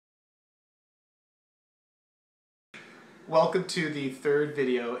Welcome to the third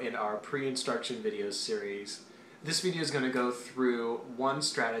video in our pre-instruction videos series. This video is going to go through one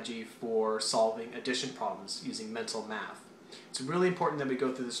strategy for solving addition problems using mental math. It's really important that we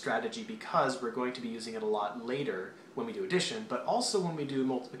go through this strategy because we're going to be using it a lot later when we do addition, but also when we do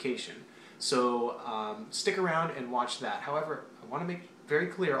multiplication. So stick around and watch that. However, I want to make very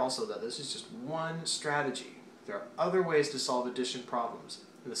clear also that this is just one strategy. There are other ways to solve addition problems,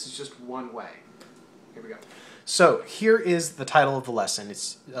 and this is just one way. Here we go. So here is the title of the lesson.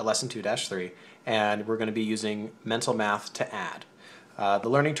 It's lesson 2-3, and we're going to be using mental math to add. The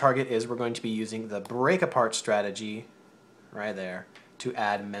learning target is we're going to be using the break apart strategy right there to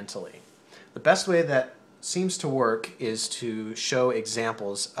add mentally. The best way that seems to work is to show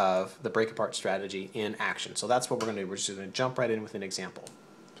examples of the break apart strategy in action. So that's what we're going to do. We're just going to jump right in with an example.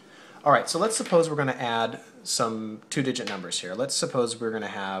 All right, so let's suppose we're going to add some two-digit numbers here. Let's suppose we're going to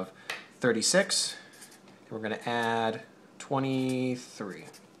have 36. We're going to add 23,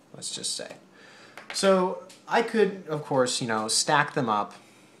 let's just say. So I could, of course, stack them up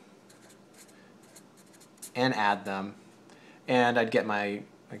and add them, and I'd get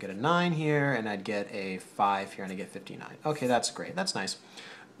a 9 here, and I'd get a 5 here, and I get 59. Okay, that's great. That's nice.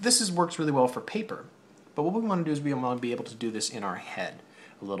 This works really well for paper, but what we want to do is we want to be able to do this in our head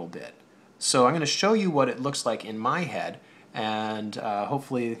a little bit. So I'm going to show you what it looks like in my head, and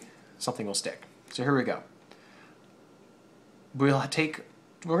hopefully something will stick. So here we go. We're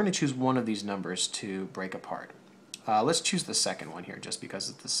going to choose one of these numbers to break apart. Let's choose the second one here just because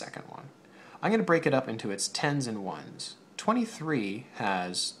it's the second one. I'm going to break it up into its tens and ones. 23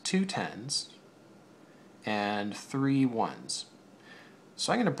 has 2 tens and 3 ones.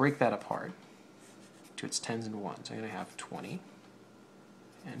 So I'm going to break that apart to its tens and ones. I'm going to have 20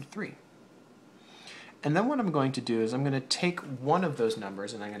 and 3. And then what I'm going to do is I'm going to take one of those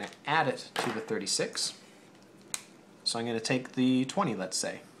numbers and I'm going to add it to the 36. So I'm going to take the 20, let's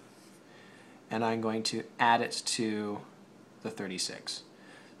say, and I'm going to add it to the 36.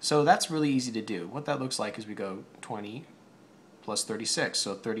 So that's really easy to do. What that looks like is we go 20 plus 36.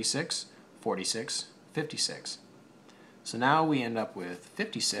 So 36, 46, 56. So now we end up with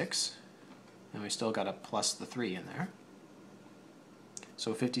 56, and we still got to plus the 3 in there.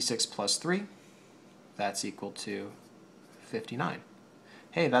 So 56 plus 3, that's equal to 59.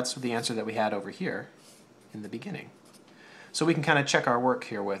 Hey, that's the answer that we had over here in the beginning. So we can kind of check our work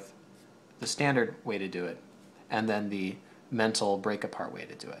here with the standard way to do it and then the mental break apart way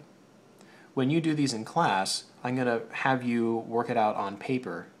to do it. When you do these in class, I'm going to have you work it out on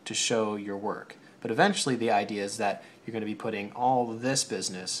paper to show your work. But eventually the idea is that you're going to be putting all this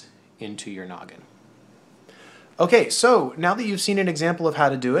business into your noggin. Okay, so now that you've seen an example of how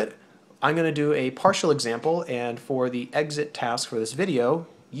to do it, I'm going to do a partial example, and for the exit task for this video,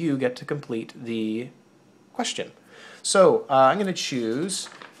 you get to complete the question. So I'm going to choose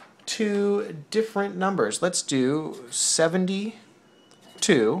two different numbers. Let's do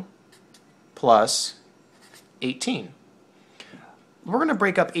 72 plus 18. We're going to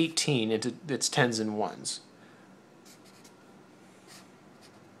break up 18 into its tens and ones.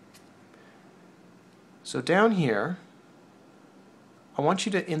 So down here, I want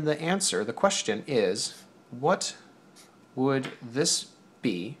you to, in the answer, the question is, what would this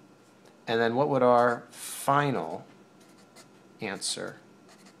be? And then what would our final answer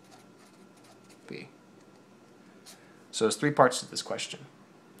be? So there's 3 parts to this question.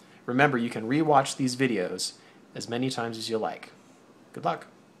 Remember, you can rewatch these videos as many times as you like. Good luck.